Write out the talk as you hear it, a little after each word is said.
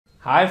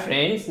Hi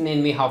friends,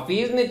 నేను మీ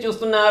హఫీజ్. మీరు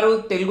చూస్తున్నారు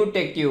తెలుగు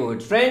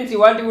టెక్ట్యూట్స్. ఫ్రెండ్స్,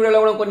 ఇవాళ వీడియోలో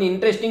కూడా కొన్ని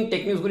ఇంట్రెస్టింగ్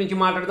టెక్నిక్స్ గురించి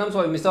మాట్లాడదాం.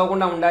 సో మిస్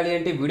అవ్వకుండా ఉండాలి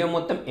అంటే వీడియో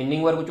మొత్తం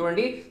ఎండింగ్ వరకు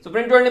చూడండి. సో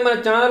ఫ్రెండ్స్ చూడండి, మన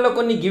ఛానల్లో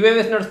కొన్ని గివ్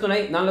అవేస్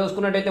నడుస్తున్నాయి. దానిలో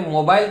చూసుకున్నట్టయితే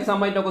మొబైల్కి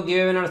సంబంధించిన ఒక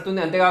గివ్ అవే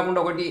నడుస్తుంది.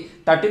 అంతేకాకుండా ఒకటి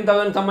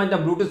 13,000కి సంబంధించిన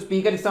బ్లూటూత్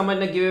స్పీకర్కి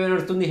సంబంధించిన గివ్ అవే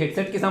నడుస్తుంది.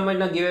 హెడ్సెట్కి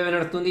సంబంధించిన గివ్ అవే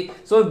నడుస్తుంది.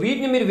 సో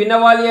వీటిని మీరు విన్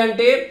అవ్వాలి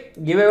అంటే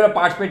గివ్ అవేలో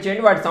పార్టిసిపేట్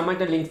చేయండి. వాటికి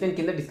సంబంధించిన లింక్స్ నేను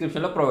కింద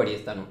డిస్క్రిప్షన్లో ప్రొవైడ్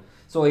చేస్తాను.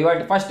 సో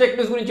ఇవాటి ఫస్ట్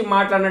టెక్నిక్స్ గురించి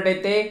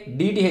మాట్లాడినట్టయితే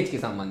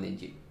DTHకి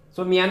సంబంధించి.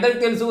 సో మీ అందరికీ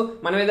తెలుసు,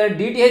 మనం ఏదైనా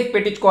DTH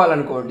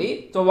పెట్టించుకోవాలనుకోండి,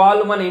 సో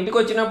వాళ్ళు మన ఇంటికి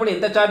వచ్చినప్పుడు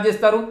ఎంత ఛార్జ్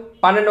చేస్తారు?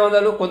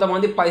 1200,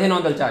 కొంతమంది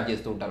 1500 ఛార్జ్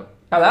చేస్తూ ఉంటారు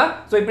కదా.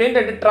 సో ఇప్పుడు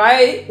ఏంటంటే ట్రై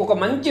ఒక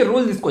మంచి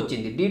రూల్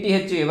తీసుకొచ్చింది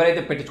DTH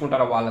ఎవరైతే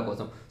పెట్టించుకుంటారో వాళ్ళ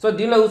కోసం. సో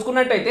దీనిలో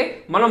చూసుకున్నట్టయితే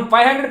మనం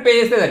 500 పే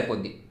చేస్తే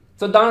సరిపోద్ది.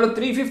 సో దానిలో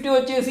 350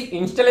 వచ్చేసి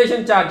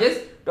ఇన్స్టలేషన్ ఛార్జెస్,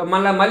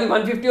 మళ్ళీ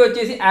 150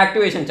 వచ్చేసి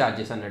యాక్టివేషన్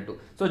ఛార్జెస్ అన్నట్టు.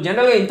 సో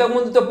జనరల్గా ఇంతకు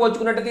ముందుతో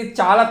పోల్చుకున్నట్టయితే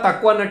చాలా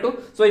తక్కువ అన్నట్టు.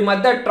 సో ఈ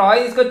మధ్య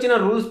ట్రాయ్ తీసుకొచ్చిన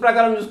రూల్స్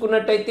ప్రకారం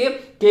చూసుకున్నట్టయితే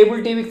కేబుల్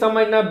టీవీకి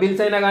సంబంధించిన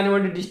బిల్స్ అయినా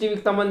కానివ్వండి, డిష్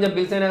టీవీకి సంబంధించిన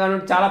బిల్స్ అయినా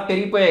కానివ్వండి, చాలా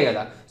పెరిగిపోయాయి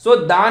కదా. సో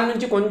దాని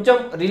నుంచి కొంచెం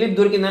రిలీఫ్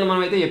దొరికిందని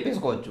మనం అయితే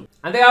చెప్పేసుకోవచ్చు.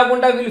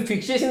 అంతేకాకుండా వీళ్ళు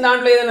ఫిక్స్ చేసిన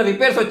దాంట్లో ఏదైనా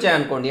రిపేర్స్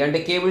వచ్చాయనుకోండి,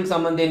 అంటే కేబుల్కి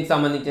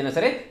సంబంధించిన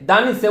సరే,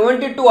 దాన్ని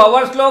 72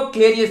 అవర్స్లో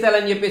క్లియర్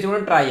చేసేయాలని చెప్పేసి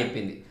కూడా ట్రై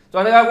చెప్పింది. సో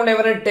అంతేకాకుండా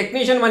ఎవరైనా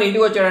టెక్నీషియన్ మన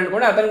ఇంటికి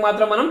వచ్చాడనుకోండి, అతనికి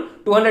మాత్రం మనం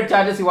 200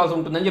 ఛార్జెస్ ఇవ్వాల్సి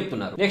ఉంటుందని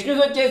చెప్తున్నారు. నెక్స్ట్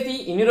న్యూస్ వచ్చేసి,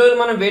 ఇన్ని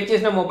రోజులు మనం వెయిట్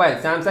చేసిన mobile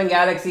Samsung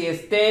Galaxy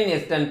S10,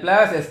 S10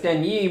 Plus,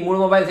 S10e, ఈ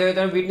 3 మొబైల్స్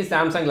ఏవైతే వీటిని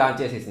సామ్సంగ్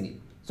లాంచ్ చేసేసింది.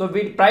 సో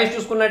వీటి ప్రైస్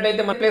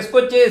చూసుకున్నట్టయితే మన ప్లస్కి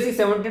వచ్చేసి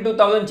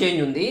 72,000 చేంజ్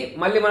ఉంది.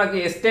 మళ్ళీ మనకి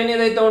S10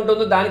 ఏదైతే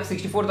ఉంటుందో దానికి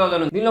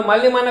 64,000 ఉంది. దీనిలో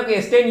మళ్ళీ మనకు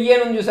S10e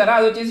అని చూసారా,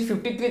 అది వచ్చేసి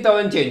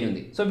 53,000 చేంజ్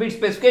ఉంది. సో వీటి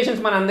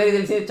స్పెసిఫికేషన్స్ మన అందరికీ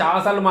తెలిసి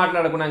చాలాసార్లు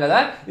మాట్లాడుకున్నాం కదా.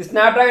 ఈ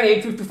స్నాప్డ్రాగన్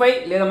 855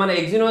 లేదా మన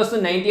ఎగ్జినోస్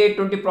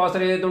 9820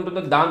 ప్రాసెసర్ ఏదైతే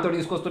ఉంటుందో దాంతో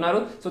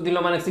తీసుకొస్తున్నారు. సో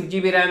దీనిలో మనకి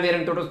 6GB ర్యామ్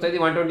వేరియంట్ తోటి వస్తుంది,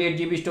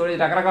 128GB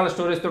స్టోరేజ్, రకరకాల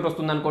స్టోరేజ్ తోటి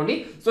వస్తుంది అనుకోండి.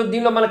 సో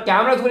దీనిలో మన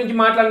కెమెరాస్ గురించి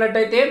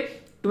మాట్లాడినట్టయితే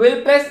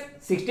 12+,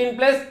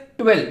 16+,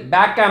 12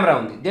 బ్యాక్ కెమెరా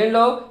ఉంది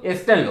దీనిలో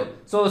S10లో.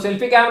 సో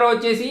సెల్ఫీ కెమెరా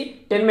వచ్చేసి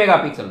 10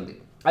 మెగాపిక్సెల్ ఉంది.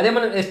 అదే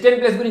మనం S10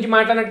 Plus గురించి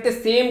మాట్లాడినట్టే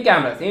సేమ్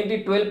కెమెరాస్ ఏంటి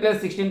 12+,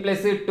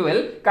 16+,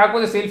 12,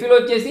 కాకపోతే సెల్ఫీలో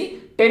వచ్చేసి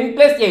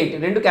 10+8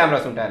 రెండు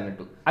కెమెరాస్ ఉంటాయి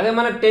అన్నట్టు. అదే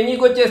మన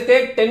 10eకి వచ్చేస్తే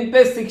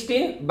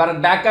 10+16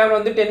 బ్యాక్ కెమెరా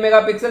ఉంది, 10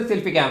 మెగాపిక్సెల్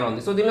సెల్ఫీ కెమెరా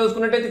ఉంది. సో దీనిలో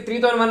చూసుకున్నట్టయితే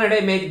 3100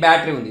 mAh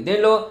బ్యాటరీ ఉంది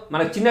దీనిలో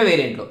మనకు చిన్న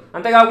వేరియంట్లో.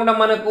 అంతేకాకుండా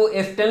మనకు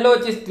S10లో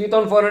వచ్చేసి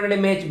 3400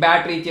 mAh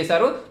బ్యాటరీ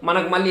ఇచ్చేసారు.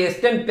 మనకు మళ్ళీ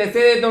S10 Plus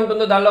ఏదైతే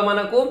ఉంటుందో దానిలో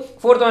మనకు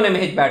 4000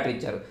 mAh బ్యాటరీ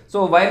ఇచ్చారు. సో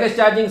వైర్లెస్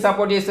ఛార్జింగ్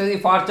సపోర్ట్ చేస్తుంది,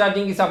 ఫాస్ట్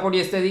ఛార్జింగ్కి సపోర్ట్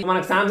చేస్తుంది.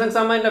 మనకు సామ్సంగ్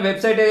సంబంధించిన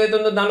వెబ్సైట్ ఏదైతే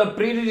ఉందో దానిలో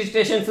ప్రీ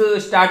రిజిస్ట్రేషన్స్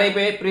స్టార్ట్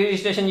అయిపోయి ప్రీ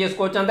రిజిస్ట్రేషన్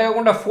చేసుకోవచ్చు.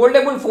 అంతేకాకుండా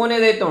ఫోల్డబుల్ ఫోన్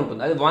ఏదైతే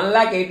ఉంటుందో అది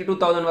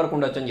 1,82,000 వరకు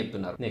ఉండొచ్చు అని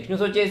చెప్తున్నారు. నెక్స్ట్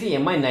న్యూస్ వచ్చేసి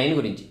mi9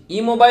 గురించి. ఈ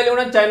మొబైల్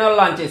కూడా చైనాలో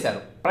లాంచ్ చేశారు.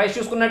 ప్రైస్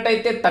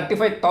చూసుకున్నట్టయితే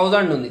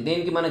 35,000 ఉంది.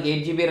 దీనికి మనకి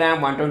 8GB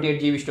ర్యామ్,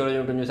 128GB స్టోరేజ్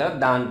ఉంటుంది చూసారా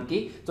దానికి.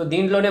 సో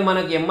దీంట్లోనే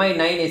మనకి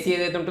mi9 SE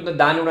ఏదైతే ఉంటుందో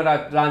దాన్ని కూడా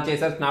లాంచ్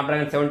చేశారు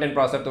స్నాప్డ్రాగన్ 710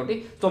 ప్రాసెసర్ తోటి.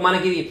 సో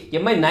మనకి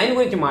mi9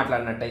 గురించి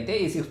మాట్లాడినట్టయితే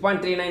ఈ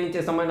 6.39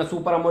 ఇంచెస్ సంబంధించిన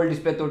సూపర్ అమోల్డ్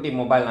డిస్ప్లే తోటి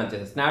మొబైల్ లాంచ్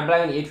చేశారు.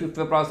 Snapdragon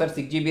 855 processor,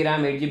 6GB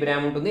RAM, 8GB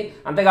RAM ఉంటుంది.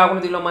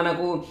 అంతేకాకుండా దీనిలో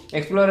మనకు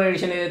ఎక్స్ప్లోరర్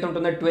ఎడిషన్ ఏదైతే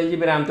ఉంటుందో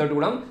 12GB ర్యామ్ తోటి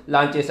కూడా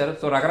లాంచ్ చేశారు.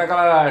 సో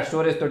రకరకాల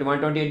స్టోరేజ్ తోటి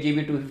 128GB,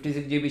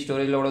 256GB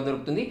స్టోరేజ్లో కూడా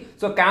దొరుకుతుంది.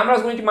 సో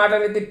కెమెరాస్ గురించి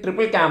మాట్లాడితే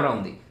ట్రిపుల్ కెమెరా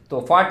ఉంది. సో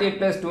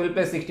 48+,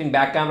 12+16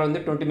 బ్యాక్ కెమెరా ఉంది,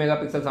 20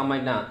 మెగాపిక్సెల్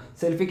సంబంధించిన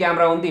సెల్ఫీ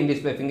కెమెరా ఉంది, in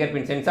display finger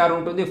print censor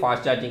ఉంటుంది,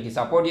 ఫాస్ట్ ఛార్జింగ్కి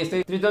సపోర్ట్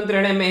చేస్తే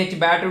 3300 mAh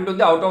బ్యాటరీ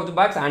ఉంటుంది, out of the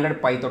box Android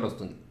Pie తోటి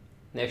వస్తుంది.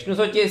 నెక్స్ట్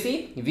న్యూస్ వచ్చేసి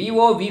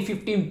vivo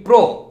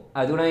v15pro,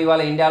 అది కూడా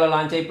ఇవాళ ఇండియాలో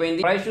లాంచ్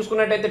అయిపోయింది. ప్రైస్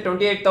చూసుకున్నట్టయితే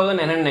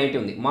 28,990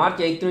 ఉంది.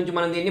 మార్చ్ 8 నుంచి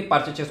మనం దీన్ని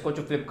పర్చేస్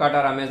చేసుకోవచ్చు ఫ్లిప్కార్ట్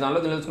ఆర్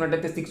అమెజాన్లో.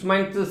 తెలుసుకున్నట్టయితే 6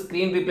 months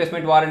స్క్రీన్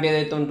రీప్లేస్మెంట్ వారంటీ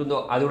ఏదైతే ఉంటుందో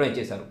అది కూడా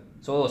ఇచ్చేసారు.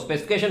 సో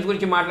స్పెసిఫికేషన్స్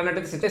గురించి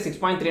మాట్లాడినట్టయితే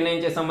 6.39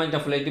 ఇంచెస్ సంబంధించిన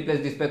ఫుల్ HD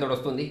ప్లస్ డిస్ప్లే తోటి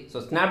వస్తుంది. సో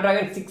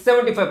స్నాప్డ్రాగన్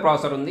 675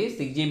 ప్రాసెసర్ ఉంది,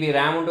 6GB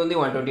ర్యామ్ ఉంటుంది,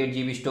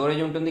 128GB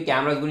స్టోరేజ్ ఉంటుంది.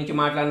 కెమెరాస్ గురించి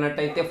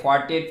మాట్లాడినట్టయితే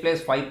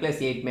 48+,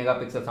 5+8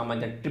 మెగాపిక్సెల్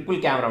సంబంధించిన ట్రిపుల్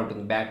కెమెరా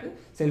ఉంటుంది బ్యాక్.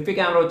 సెల్ఫీ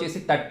కెమెరా వచ్చేసి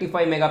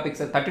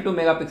 32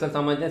 మెగాపిక్సెల్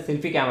సంబంధించిన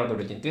సెల్ఫీ కెమెరా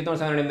తోటి వచ్చింది.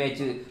 3700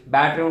 mAh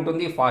బ్యాటరీ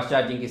ఉంటుంది, ఫాస్ట్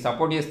ఛార్జింగ్కి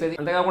సపోర్ట్ చేస్తుంది.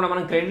 అంతేకాకుండా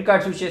మనం క్రెడిట్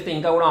కార్డ్స్ యూస్ చేస్తే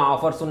ఇంకా కూడా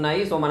ఆఫర్స్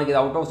ఉన్నాయి. సో మనకి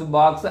out of the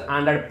box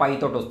Android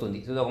Pie తోటి వస్తుంది.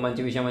 సో ఇది ఒక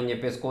మంచి విషయం అని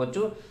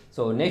చెప్పేసుకోవచ్చు.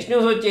 సో నెక్స్ట్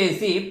న్యూస్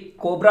వచ్చేసి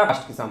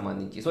COBRAPOSTకి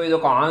సంబంధించి. సో ఇది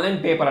ఒక ఆన్లైన్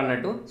పేపర్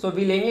అన్నట్టు. సో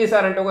వీళ్ళు ఏం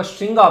చేశారంటే ఒక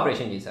స్ట్రింగ్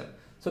ఆపరేషన్ చేశారు.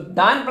 సో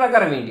దాని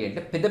ప్రకారం ఏంటి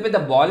అంటే పెద్ద పెద్ద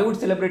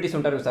బాలీవుడ్ సెలబ్రిటీస్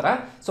ఉంటారు చూసారా,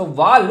 సో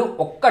వాళ్ళు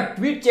ఒక్క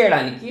ట్వీట్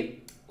చేయడానికి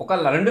ఒక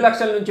 2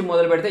 లక్షల నుంచి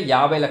మొదలు పెడితే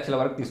 50 లక్షల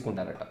వరకు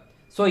తీసుకుంటారట.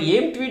 సో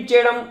ఏం ట్వీట్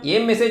చేయడం,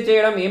 ఏం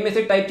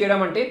మెసేజ్ టైప్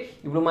చేయడం అంటే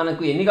ఇప్పుడు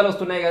మనకు ఎన్నికలు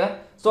వస్తున్నాయి కదా.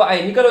 సో ఆ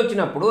ఎన్నికలు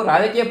వచ్చినప్పుడు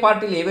రాజకీయ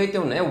పార్టీలు ఏవైతే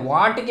ఉన్నాయో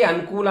వాటికి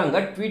అనుకూలంగా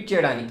ట్వీట్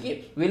చేయడానికి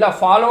వీళ్ళ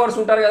ఫాలోవర్స్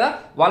ఉంటారు కదా,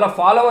 వాళ్ళ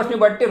ఫాలోవర్స్ని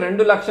బట్టి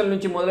 2 లక్షల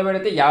నుంచి మొదలు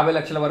పెడితే 50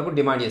 లక్షల వరకు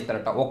డిమాండ్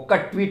చేస్తారట ఒక్క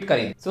ట్వీట్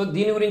ఖరీదు. సో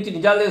దీని గురించి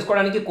నిజాలు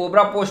తెలుసుకోవడానికి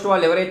COBRAPOST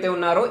వాళ్ళు ఎవరైతే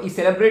ఉన్నారో ఈ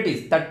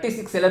సెలబ్రిటీస్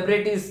 36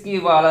 సెలబ్రిటీస్కి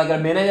వాళ్ళ దగ్గర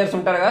మేనేజర్స్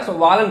ఉంటారు కదా, సో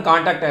వాళ్ళని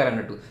కాంటాక్ట్ అయ్యారు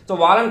అన్నట్టు. సో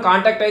వాళ్ళని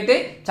కాంటాక్ట్ అయితే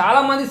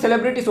చాలా మంది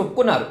సెలబ్రిటీస్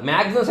ఒప్పుకున్నారు,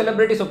 మ్యాక్సిమం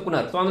సెలబ్రిటీస్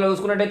ఒప్పుకున్నారు. సో అందులో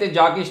చూసుకున్నట్టయితే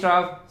జాకీ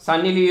ష్రాఫ్,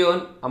 సన్నీ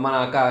లియోన్, మన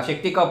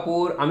శక్తి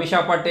కపూర్,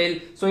 అమిషా పటేల్,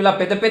 సో ఇలా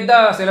పెద్ద పెద్ద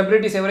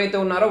సెలబ్రిటీస్ ఎవరైతే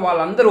ఉన్నారో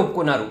వాళ్ళందరూ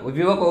ఒప్పుకున్నారు.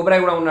 వివో కోబ్రా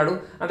కూడా ఉన్నాడు.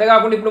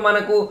 అంతేకాకుండా ఇప్పుడు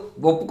మనకు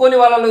ఒప్పుకొని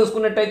వాళ్ళలో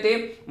చూసుకున్నట్టయితే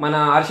మన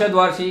అర్షద్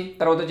వార్షి,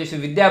 తర్వాత వచ్చేసి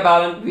విద్యా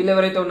బాలన్, వీళ్ళు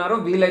ఎవరైతే ఉన్నారో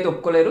వీళ్ళైతే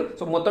ఒప్పుకోలేరు.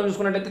 సో మొత్తం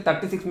చూసుకున్నట్టయితే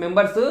 36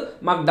 మెంబర్స్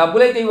మాకు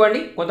డబ్బులు అయితే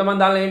ఇవ్వండి,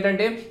 కొంతమంది దానిలో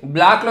ఏంటంటే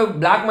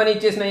బ్లాక్ మనీ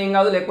ఇచ్చేసినా ఏం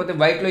కాదు, లేకపోతే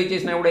వైట్లో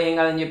ఇచ్చేసినా కూడా ఏం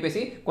కాదని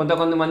చెప్పేసి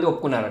కొంతమంది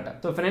ఒప్పుకున్నారట.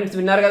 సో ఫ్రెండ్స్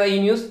విన్నారు కదా ఈ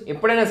న్యూస్.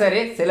 ఎప్పుడైనా సరే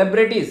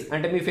సెలబ్రిటీస్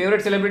అంటే మీ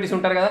ఫేవరెట్ సెలబ్రిటీస్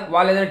ఉంటారు కదా,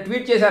 వాళ్ళు ఏదైనా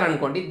ట్వీట్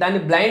చేశారనుకోండి, దాన్ని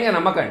బ్లైండ్గా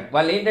నమ్మకండి.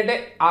 వాళ్ళు ఏంటంటే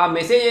ఆ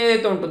మెసేజ్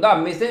ఏదైతే ఉంటుందో ఆ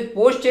మెసేజ్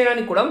పోస్ట్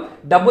చేయడానికి కూడా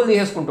డబ్బులు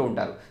తీసేసుకుంటూ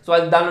ఉంటారు. సో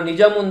అది దానిలో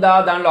నిజం ఉందా,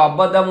 దానిలో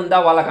అబద్ధం ఉందా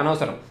వాళ్ళకి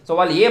అనవసరం. సో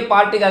వాళ్ళు ఏ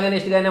పార్టీకి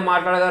అగెనిస్ట్గానే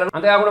మాట్లాడగలరు.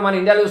 అంతేకాకుండా మన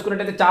ఇండియాలో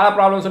చూసుకున్నట్టయితే చాలా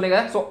ప్రాబ్లమ్స్ ఉన్నాయి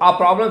కదా, సో ఆ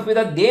ప్రాబ్లమ్స్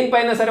మీద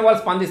దేనిపైన సరే వాళ్ళు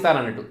స్పందిస్తారు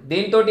అన్నట్టు.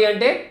 దేనితోటి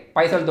అంటే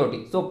పైసలతోటి.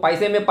 సో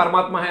పైసేమే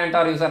పరమాత్మ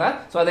అంటారు చూసారా,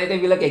 సో అదైతే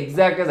వీళ్ళకి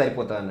ఎగ్జాక్ట్గా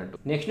సరిపోతుంది అన్నట్టు.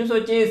 నెక్స్ట్ న్యూస్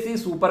వచ్చేసి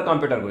సూపర్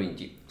కంప్యూటర్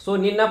గురించి. సో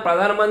నిన్న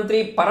ప్రధానమంత్రి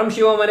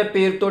పరమశివం అనే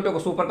పేరుతోటి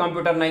ఒక సూపర్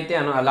కంప్యూటర్ని అయితే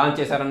లాంచ్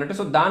చేశారన్నట్టు.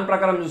 సో దాని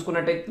ప్రకారం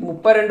చూసుకున్నట్టయితే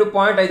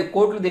 32.5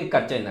 కోట్లు దీనికి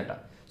ఖర్చు అయిందట.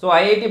 సో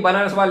ఐఐటి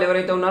బనారస్ వాళ్ళు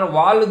ఎవరైతే ఉన్నారో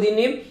వాళ్ళు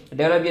దీన్ని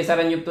డెవలప్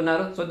చేశారని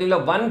చెప్తున్నారు. సో దీనిలో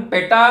 1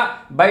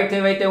 PB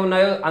ఏవైతే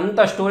ఉన్నాయో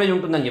అంత స్టోరేజ్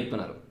ఉంటుందని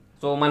చెప్తున్నారు.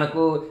 సో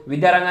మనకు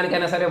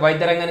విద్యారంగానికైనా సరే,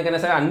 వైద్య రంగానికైనా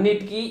సరే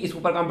అన్నిటికీ ఈ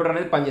సూపర్ కంప్యూటర్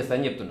అనేది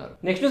పనిచేస్తుందని చెప్తున్నారు.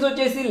 నెక్స్ట్ న్యూస్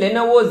వచ్చేసి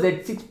లెనోవో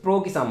Z6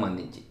 Proకి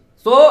సంబంధించి.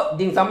 సో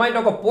దీనికి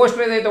సంబంధించిన ఒక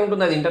పోస్టర్ ఏదైతే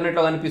ఉంటుందో అది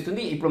ఇంటర్నెట్లో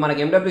కనిపిస్తుంది. ఇప్పుడు మనకి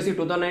MWC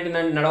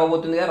 2019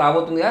 నడవబోతుందిగా,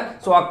 రాబోతుందిగా.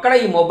 సో అక్కడ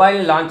ఈ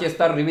మొబైల్ని లాంచ్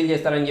చేస్తారు, రివీల్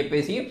చేస్తారని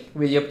చెప్పేసి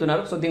వీళ్ళు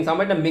చెప్తున్నారు. సో దీనికి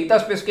సంబంధించిన మిగతా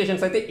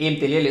స్పెసిఫికేషన్స్ అయితే ఏం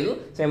తెలియలేదు.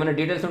 సో ఏమైనా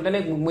డీటెయిల్స్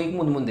ఉంటేనే మీకు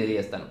ముందు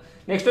తెలియజేస్తాను.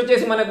 నెక్స్ట్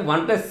వచ్చేసి మనకు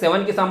OnePlus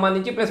 7కి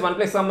సంబంధించి ప్లస్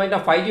OnePlus సంబంధించిన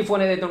 5G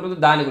ఫోన్ ఏదైతే ఉంటుందో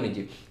దాని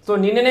గురించి. సో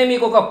నిన్ననే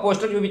మీకు ఒక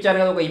పోస్టర్ చూపించాను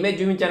కదా, ఒక ఇమేజ్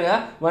చూపించాను కదా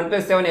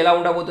OnePlus 7 ఎలా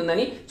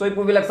ఉండబోతుందని. సో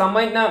ఇప్పుడు వీళ్ళకి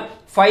సంబంధించిన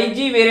 5G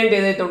వేరియంట్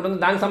ఏదైతే ఉంటుందో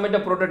దానికి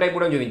సంబంధించిన ప్రోటోటైప్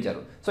కూడా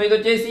చూపించారు. సో ఇది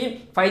వచ్చేసి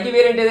 5G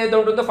వేరియంట్ ఏదైతే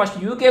ఉంటుందో ఫస్ట్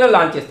యూకేలో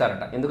లాంచ్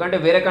చేస్తారట. ఎందుకంటే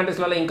వేరే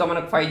కంట్రీస్లలో ఇంకా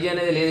మనకు 5G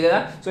అనేది లేదు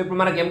కదా. సో ఇప్పుడు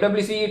మనకు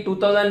MWC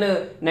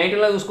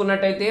 2019లో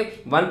చూసుకున్నట్టయితే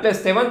OnePlus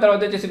 7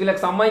 తర్వాత వచ్చేసి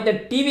వీళ్ళకి సంబంధించిన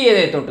టీవీ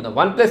ఏదైతే ఉంటుందో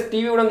OnePlus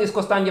టీవీ కూడా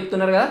తీసుకొస్తా అని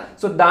చెప్తున్నారు కదా.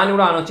 సో దాన్ని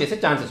కూడా అనౌన్స్ చేసే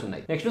ఛాన్సెస్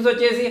ఉన్నాయి. నెక్స్ట్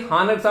వచ్చేసి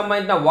హానర్కి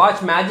సంబంధించిన వాచ్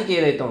మ్యాజిక్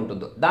ఏదైతే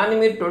ఉంటుందో దాన్ని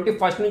మీరు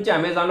 21st నుంచి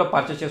అమెజాన్లో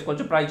పర్చేస్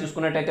చేసుకోవచ్చు. ప్రైస్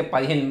చూసుకున్నట్టయితే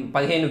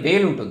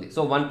 15,000 ఉంటుంది.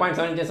 సో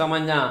 1.7 ఇంచెస్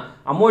సంబంధించిన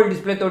అమోల్డ్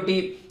డిస్ప్లే తోటి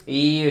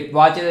ఈ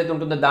వాచ్ ఏదైతే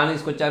ఉంటుందో దాన్ని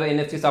తీసుకొచ్చారు.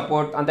 NFC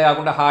సపోర్ట్,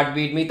 అంతేకాకుండా హార్ట్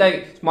బీట్, మిగతా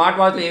స్మార్ట్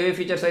వాచ్లో ఏవే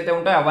ఫీచర్స్ అయితే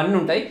ఉంటాయో అవన్నీ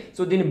ఉంటాయి.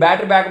 సో దీని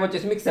బ్యాటరీ బ్యాకప్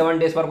వచ్చేసి మీకు 7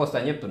 days వరకు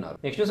వస్తాయని చెప్తున్నారు.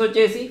 నెక్స్ట్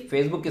వచ్చేసి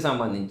ఫేస్బుక్కి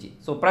సంబంధించి.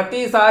 సో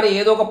ప్రతిసారి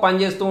ఏదో ఒక పని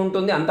చేస్తూ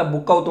ఉంటుంది, అంతా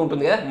బుక్ అవుతూ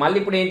ఉంటుంది కదా. మళ్ళీ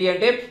ఇప్పుడు ఏంటి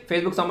అంటే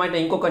ఫేస్బుక్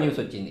సంబంధించిన ఇంకొక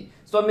న్యూస్ వచ్చింది.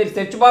 సో మీరు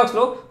సెర్చ్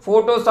బాక్స్లో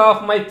photos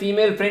of my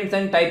female friends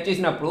అని టైప్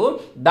చేసినప్పుడు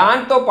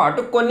దాంతో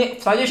పాటు కొన్ని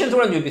సజెషన్స్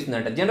కూడా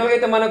చూపిస్తుందంట. జనరల్గా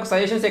అయితే మనకు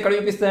సజెషన్స్ ఎక్కడ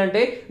చూపిస్తుంది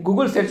అంటే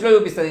గూగుల్ సెర్చ్లో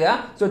చూపిస్తుంది కదా.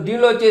 సో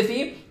దీనిలో వచ్చేసి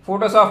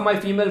photos of my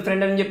female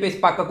friend అని చెప్పేసి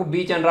పక్కకు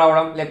బీచ్ అని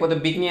రావడం, లేకపోతే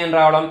బికినీ అని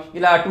రావడం,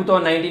 ఇలా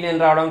 2019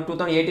 అని రావడం,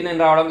 2018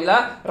 అని రావడం, ఇలా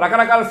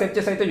రకరకాల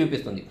సెర్చెస్ అయితే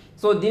చూపిస్తుంది.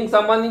 సో దీనికి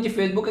సంబంధించి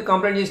ఫేస్బుక్కి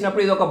కంప్లైంట్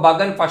చేసినప్పుడు ఇది ఒక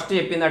బగ్ అని ఫస్ట్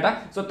చెప్పిందట.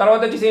 సో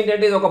తర్వాత వచ్చేసి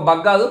ఏంటంటే ఇది ఒక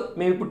బగ్ కాదు,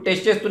 మేము ఇప్పుడు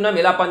టెస్ట్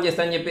చేస్తున్నాం, ఎలా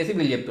పనిచేస్తామని చెప్పేసి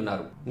వీళ్ళు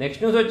చెప్తున్నారు.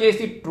 నెక్స్ట్ న్యూస్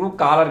వచ్చేసి ట్రూ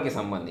కాలర్కి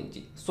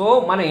సంబంధించి. సో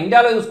మన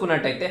ఇండియాలో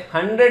చూసుకున్నట్టయితే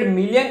 100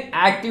 million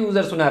యాక్టివ్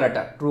యూజర్స్ ఉన్నారట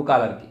ట్రూ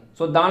కాలర్కి.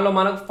 సో దానిలో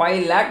మనకు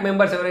 5 lakh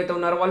మెంబర్స్ ఎవరైతే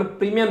ఉన్నారో వాళ్ళు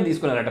ప్రీమియం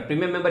తీసుకున్నారట.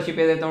 ప్రీమియం మెంబర్షిప్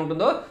ఏదైతే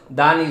ఉంటుందో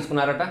దాన్ని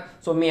తీసుకున్నారట.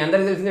 సో మీ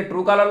అందరికీ తెలిసిందే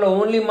ట్రూ కాలర్లో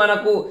ఓన్లీ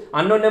మనకు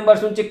అన్నోన్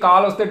నెంబర్స్ నుంచి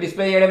కాల్ వస్తే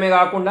డిస్ప్లే చేయడమే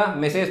కాకుండా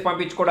మెసేజ్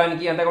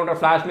పంపించుకోవడానికి, అంతేకాకుండా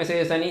ఫ్లాష్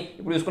మెసేజెస్ అని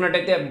ఇప్పుడు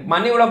చూసుకున్నట్టయితే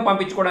మనీ కూడా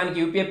పంపించుకోవడానికి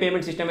UPI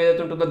పేమెంట్ సిస్టమ్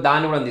ఏదైతే ఉంటుందో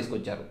దాన్ని కూడా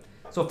తీసుకొచ్చారు.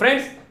 సో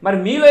ఫ్రెండ్స్ మరి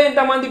మీలో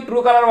ఎంతమంది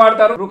ట్రూ కాలర్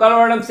వాడతారు, ట్రూ కాలర్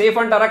వాడడం సేఫ్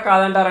అంటారా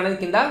కాదంటారా అనేది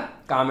కింద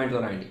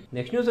కామెంట్లో రాయండి.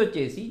 నెక్స్ట్ న్యూస్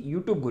వచ్చేసి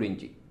యూట్యూబ్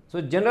గురించి. సో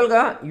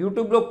జనరల్గా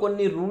యూట్యూబ్లో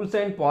కొన్ని రూల్స్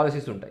అండ్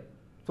పాలసీస్ ఉంటాయి.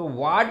 సో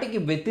వాటికి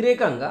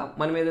వ్యతిరేకంగా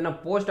మనం ఏదైనా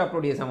పోస్ట్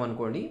అప్లోడ్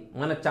చేసామనుకోండి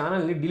మన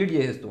ఛానల్ని డిలీట్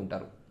చేసేస్తూ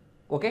ఉంటారు.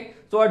 ఓకే,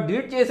 సో ఆ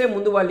డిలీట్ చేసే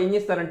ముందు వాళ్ళు ఏం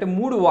చేస్తారంటే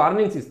 3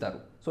 వార్నింగ్స్ ఇస్తారు.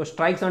 సో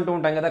స్ట్రైక్స్ అంటూ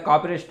ఉంటాం కదా,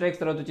 కాపీరైట్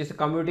స్ట్రైక్స్, తర్వాత వచ్చేసి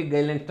కమ్యూనిటీ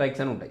గైడ్లైన్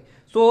స్ట్రైక్స్ అని ఉంటాయి.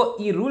 సో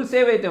ఈ రూల్స్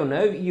ఏవైతే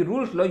ఉన్నాయో ఈ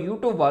రూల్స్లో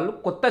యూట్యూబ్ వాళ్ళు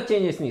కొత్త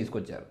చేంజెస్ని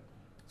తీసుకొచ్చారు.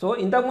 సో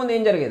ఇంతకుముందు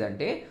ఏం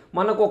జరిగేదంటే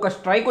మనకు ఒక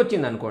స్ట్రైక్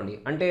వచ్చింది అనుకోండి,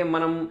 అంటే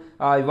మనం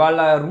వాళ్ళ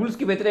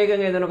రూల్స్కి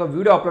వ్యతిరేకంగా ఏదైనా ఒక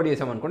వీడియో అప్లోడ్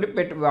చేసామనుకోండి,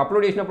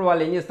 అప్లోడ్ చేసినప్పుడు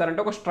వాళ్ళు ఏం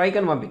చేస్తారంటే ఒక స్ట్రైక్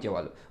అని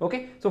పంపించేవాళ్ళు. ఓకే,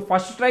 సో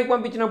ఫస్ట్ స్ట్రైక్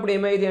పంపించినప్పుడు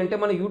ఏమైంది అంటే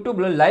మన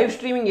యూట్యూబ్లో లైవ్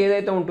స్ట్రీమింగ్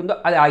ఏదైతే ఉంటుందో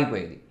అది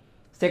ఆగిపోయేది.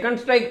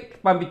 సెకండ్ స్ట్రైక్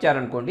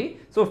పంపించారనుకోండి,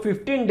 సో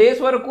 15 days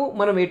వరకు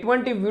మనం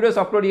ఎటువంటి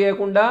వీడియోస్ అప్లోడ్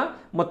చేయకుండా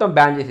మొత్తం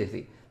బ్యాన్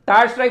చేసేసి,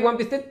 థర్డ్ స్ట్రైక్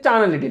పంపిస్తే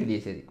ఛానల్ని డిలీట్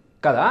చేసేది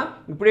కదా.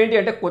 ఇప్పుడు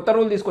ఏంటి అంటే కొత్త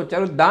రూల్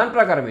తీసుకొచ్చారు. దాని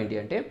ప్రకారం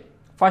ఏంటి అంటే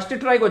ఫస్ట్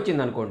స్ట్రైక్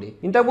వచ్చింది అనుకోండి,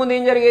 ఇంతకుముందు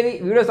ఏం జరిగేది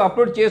వీడియోస్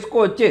అప్లోడ్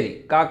వచ్చేది,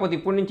 కాకపోతే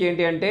ఇప్పటి నుంచి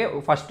ఏంటి అంటే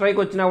ఫస్ట్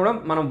స్ట్రైక్ వచ్చినా కూడా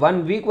మనం 1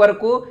 week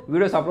వరకు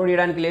వీడియోస్ అప్లోడ్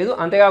చేయడానికి లేదు.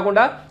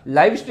 అంతేకాకుండా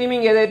లైవ్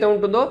స్ట్రీమింగ్ ఏదైతే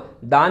ఉంటుందో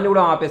దాన్ని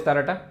కూడా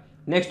ఆపేస్తారట.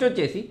 నెక్స్ట్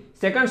వచ్చేసి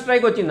సెకండ్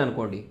స్ట్రైక్ వచ్చింది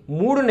అనుకోండి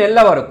 3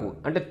 నెలల వరకు,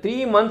 అంటే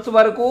 3 months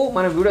వరకు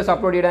మనం వీడియోస్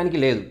అప్లోడ్ చేయడానికి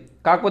లేదు.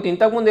 కాకపోతే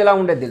ఇంతకుముందు ఎలా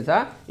ఉండేది తెలుసా,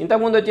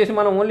 ఇంతకుముందు వచ్చేసి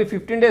మనం ఓన్లీ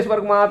 15 days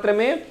వరకు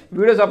మాత్రమే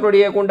వీడియోస్ అప్లోడ్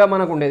చేయకుండా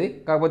మనకు ఉండేది.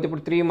 కాకపోతే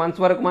ఇప్పుడు 3 months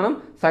వరకు మనం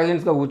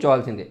సైలెన్స్గా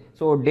కూర్చోవాల్సిందే.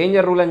 సో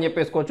డేంజర్ రూల్ అని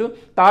చెప్పేసుకోవచ్చు.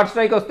 థర్డ్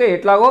స్ట్రైక్ వస్తే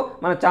ఎట్లాగో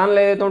మన ఛానల్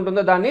ఏదైతే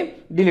ఉంటుందో దాన్ని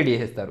డిలీట్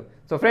చేసేస్తారు.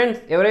 సో ఫ్రెండ్స్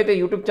ఎవరైతే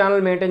యూట్యూబ్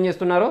ఛానల్ మెయింటైన్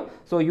చేస్తున్నారో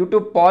సో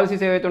యూట్యూబ్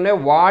పాలసీస్ ఏవైతే ఉన్నాయో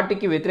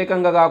వాటికి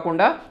వ్యతిరేకంగా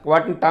కాకుండా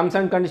వాటిని టర్మ్స్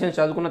అండ్ కండిషన్స్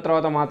చదువుకున్న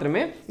తర్వాత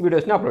మాత్రమే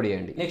వీడియోస్ని అప్లోడ్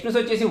చేయండి. నెక్స్ట్ న్యూస్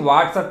వచ్చేసి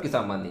వాట్సాప్కి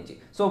సంబంధించి.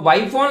 సో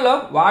ఐఫోన్లో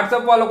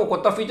వాట్సాప్ వాళ్ళు ఒక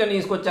కొత్త ఫీచర్ని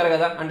తీసుకొచ్చారు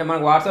కదా, అంటే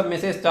మనకు వాట్సాప్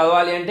మెసేజ్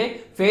చదవాలి అంటే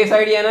ఫేస్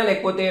ఐడి అయినా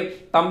లేకపోతే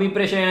థంబ్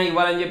ఇంప్రెషన్ అయినా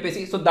ఇవ్వాలని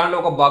చెప్పేసి సో దాంట్లో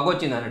ఒక బగ్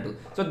వచ్చింది అన్నట్టు.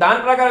 సో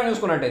దాని ప్రకారం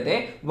చూసుకున్నట్టయితే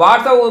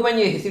వాట్సాప్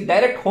ఓపెన్ చేసి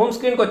డైరెక్ట్ హోమ్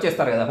స్క్రీన్కి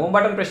వచ్చేస్తారు కదా, హోమ్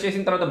బటన్ ప్రెస్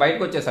చేసిన తర్వాత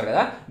బయటకు వచ్చేస్తారు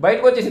కదా,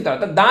 బయటకు వచ్చేసిన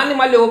తర్వాత దాన్ని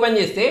మళ్ళీ ఓపెన్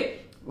చేస్తే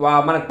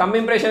మనకు థంబ్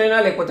ఇంప్రెషన్ అయినా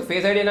లేకపోతే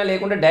ఫేస్ ఐడి అయినా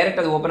లేకుండా డైరెక్ట్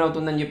అది ఓపెన్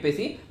అవుతుందని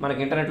చెప్పేసి మనకి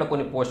ఇంటర్నెట్లో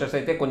కొన్ని పోస్టర్స్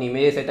అయితే కొన్ని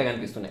ఇమేజెస్ అయితే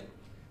కనిపిస్తున్నాయి.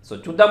 సో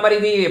చూద్దాం మరి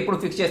ఇది ఎప్పుడు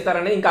ఫిక్స్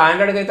చేస్తారనేది. ఇంకా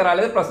ఆండ్రాయిడ్కి అయితే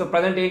రాలేదు,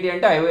 ప్రజెంట్ ఏంటి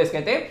అంటే iOSకి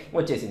అయితే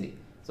వచ్చేసింది.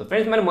 సో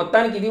ఫ్రెండ్స్ మరి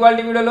మొత్తానికి ఇది వాళ్ళ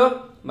వీడియోలో.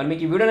 మరి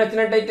మీకు ఈ వీడియో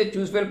నచ్చినట్టయితే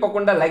చూసి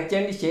వెళ్ళిపోకుండా లైక్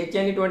చేయండి, షేర్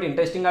చేయండి. ఇటువంటి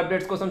ఇంట్రెస్టింగ్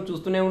అప్డేట్స్ కోసం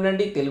చూస్తూనే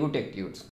ఉండండి తెలుగు టెక్ ట్యూట్స్.